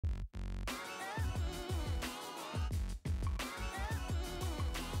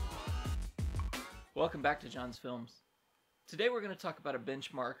Welcome back to John's Films. Today we're going to talk about a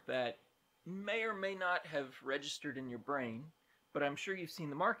benchmark that may or may not have registered in your brain, but I'm sure you've seen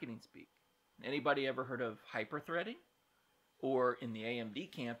the marketing speak. Anybody ever heard of HyperThreading? Or in the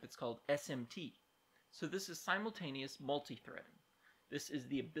AMD camp, it's called SMT. So this is Simultaneous Multi Threading. This is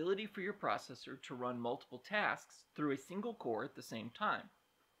the ability for your processor to run multiple tasks through a single core at the same time.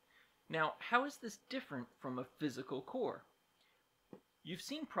 Now, how is this different from a physical core? You've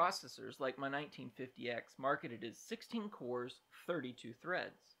seen processors like my 1950X marketed as 16 cores, 32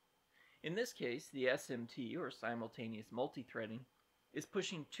 threads. In this case, the SMT, or Simultaneous Multi Threading, is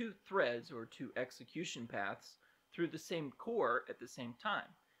pushing two threads, or two execution paths, through the same core at the same time.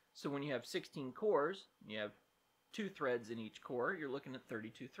 So when you have 16 cores, you have two threads in each core, you're looking at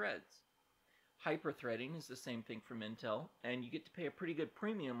 32 threads. Hyperthreading is the same thing from Intel, and you get to pay a pretty good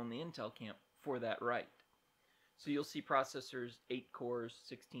premium on the Intel camp for that right. So you'll see processors, 8 cores,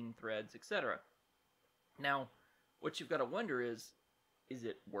 16 threads, etc. Now, what you've got to wonder is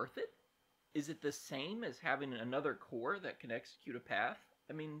it worth it? Is it the same as having another core that can execute a path?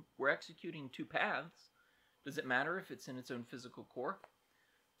 I mean, we're executing two paths. Does it matter if it's in its own physical core?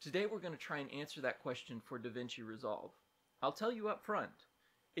 Today we're going to try and answer that question for Davinci Resolve. I'll tell you up front,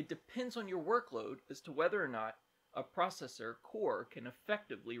 it depends on your workload as to whether or not a processor core can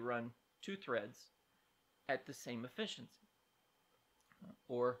effectively run two threads at the same efficiency,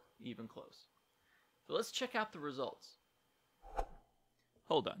 or even close. So let's check out the results.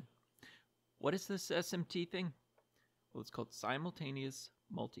 Hold on. What is this SMT thing? Well, it's called Simultaneous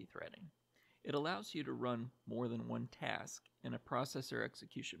Multi Threading. It allows you to run more than one task in a processor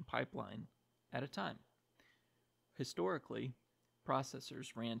execution pipeline at a time. Historically,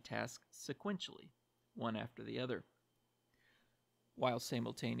 processors ran tasks sequentially, one after the other. While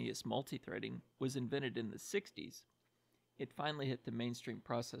simultaneous multi-threading was invented in the 60s, it finally hit the mainstream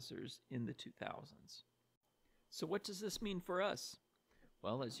processors in the 2000s. So what does this mean for us?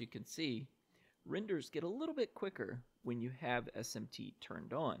 Well, as you can see, renders get a little bit quicker when you have SMT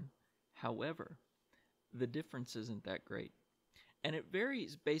turned on. However, the difference isn't that great. And it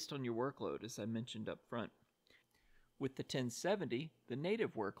varies based on your workload, as I mentioned up front. With the 1070, the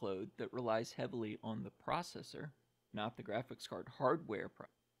native workload that relies heavily on the processor, not the graphics card hardware,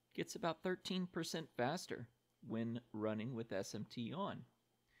 gets about 13% faster when running with SMT on.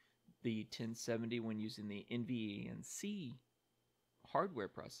 The 1070, when using the NVENC hardware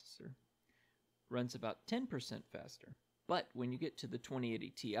processor, runs about 10% faster. But when you get to the 2080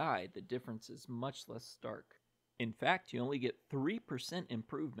 Ti, the difference is much less stark. In fact, you only get 3%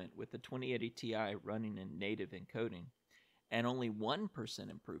 improvement with the 2080 Ti running in native encoding, and only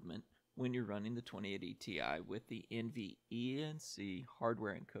 1% improvement when you're running the 2080 Ti with the NVENC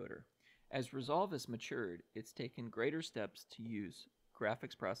hardware encoder. As Resolve has matured, it's taken greater steps to use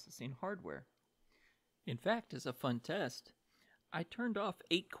graphics processing hardware. In fact, as a fun test, I turned off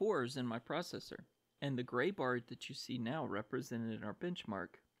 8 cores in my processor, and the gray bar that you see now represented in our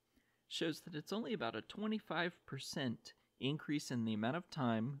benchmark shows that it's only about a 25% increase in the amount of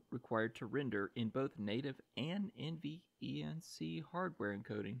time required to render in both native and NVENC hardware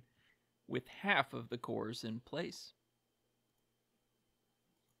encoding, with half of the cores in place.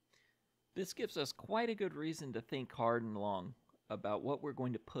 This gives us quite a good reason to think hard and long about what we're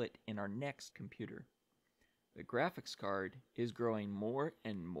going to put in our next computer. The graphics card is growing more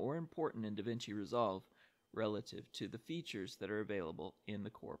and more important in Davinci Resolve relative to the features that are available in the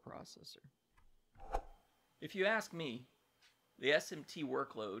core processor. If you ask me, the SMT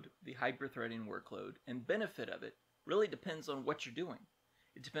workload, the hyperthreading workload, and benefit of it really depends on what you're doing.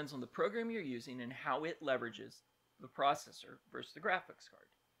 It depends on the program you're using and how it leverages the processor versus the graphics card.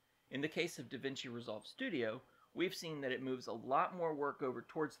 In the case of Davinci Resolve Studio, we've seen that it moves a lot more work over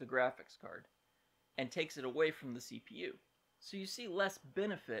towards the graphics card and takes it away from the CPU. So you see less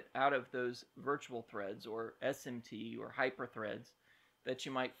benefit out of those virtual threads or SMT or hyperthreads that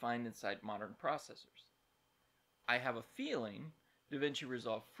you might find inside modern processors. I have a feeling Davinci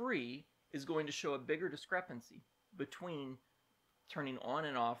Resolve Free is going to show a bigger discrepancy between turning on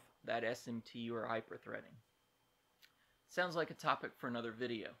and off that SMT or hyperthreading. Sounds like a topic for another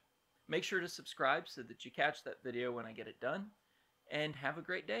video. Make sure to subscribe so that you catch that video when I get it done, and have a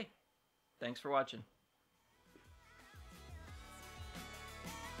great day. Thanks for watching.